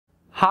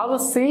how to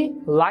see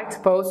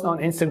liked posts on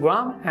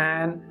Instagram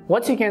and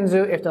what you can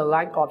do if the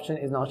like option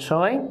is not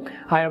showing.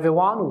 Hi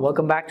everyone,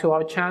 welcome back to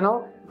our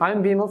channel.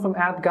 I'm Bimal from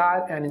App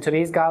Guide, and in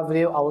today's guide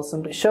video I will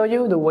simply show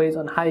you the ways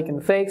on how you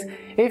can fix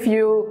if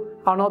you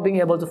are not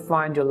being able to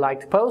find your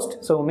liked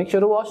post. So make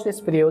sure to watch this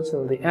video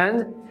till the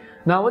end.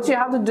 Now what you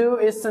have to do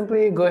is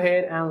simply go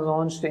ahead and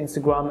launch the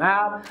Instagram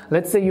app.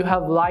 Let's say you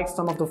have liked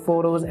some of the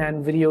photos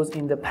and videos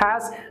in the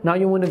past. Now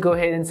you want to go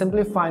ahead and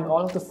simply find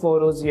all of the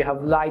photos you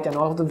have liked and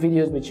all of the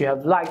videos which you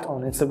have liked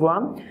on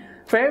Instagram.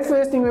 Very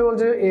first thing we will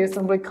do is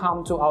simply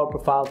come to our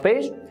profile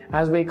page.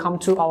 As we come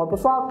to our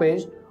profile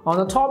page, on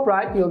the top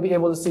right, you'll be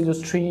able to see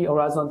those three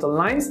horizontal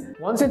lines.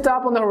 Once you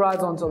tap on the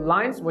horizontal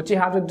lines, what you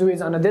have to do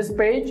is under this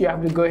page, you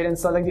have to go ahead and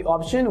select the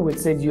option which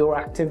says your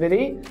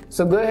activity.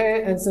 So go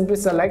ahead and simply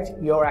select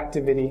your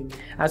activity.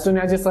 As soon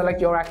as you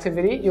select your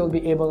activity, you'll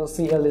be able to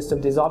see a list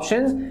of these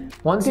options.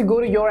 Once you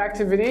go to your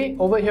activity,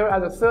 over here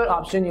as a third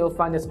option, you'll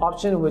find this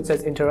option which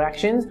says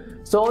interactions.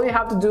 So all you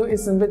have to do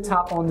is simply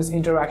tap on this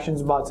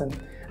interactions button.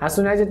 As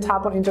soon as you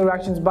tap on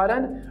interactions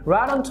button,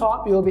 right on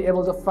top you'll be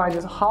able to find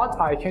this heart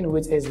icon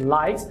which is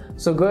likes.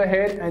 So go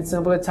ahead and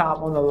simply tap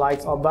on the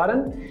likes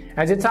button.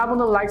 As you tap on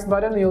the likes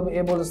button, you'll be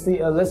able to see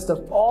a list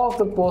of all of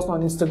the posts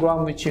on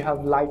Instagram which you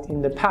have liked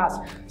in the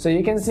past. So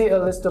you can see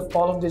a list of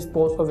all of these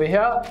posts over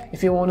here.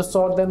 If you want to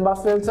sort them by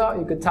filter,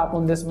 you could tap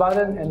on this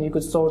button and you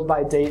could sort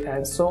by date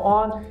and so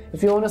on.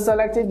 If you want to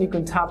select it, you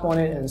can tap on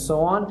it and so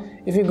on.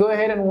 If you go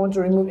ahead and want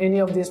to remove any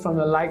of these from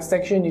the like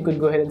section, you could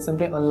go ahead and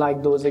simply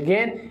unlike those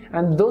again,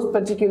 and those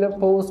particular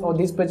posts or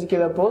these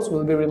particular posts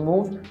will be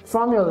removed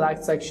from your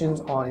like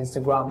sections on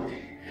Instagram.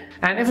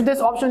 And if this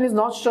option is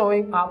not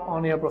showing up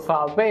on your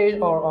profile page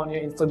or on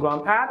your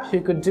Instagram app, you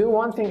could do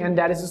one thing, and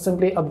that is to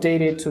simply update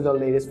it to the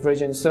latest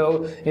version.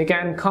 So you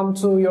can come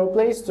to your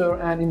Play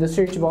Store and in the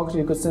search box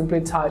you could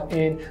simply type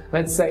in,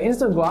 let's say,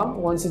 Instagram.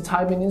 Once you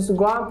type in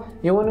Instagram,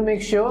 you want to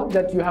make sure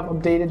that you have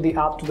updated the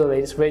app to the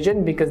latest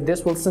version, because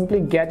this will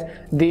simply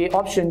get the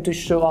option to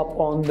show up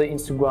on the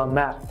Instagram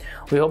app.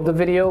 We hope the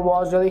video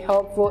was really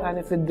helpful, and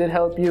if it did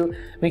help you,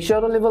 make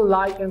sure to leave a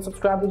like and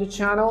subscribe to the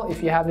channel.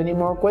 If you have any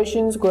more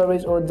questions,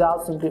 queries or doubts,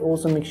 simply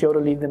also make sure to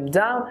leave them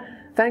down.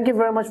 Thank you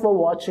very much for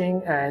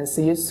watching, and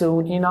see you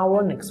soon in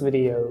our next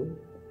video.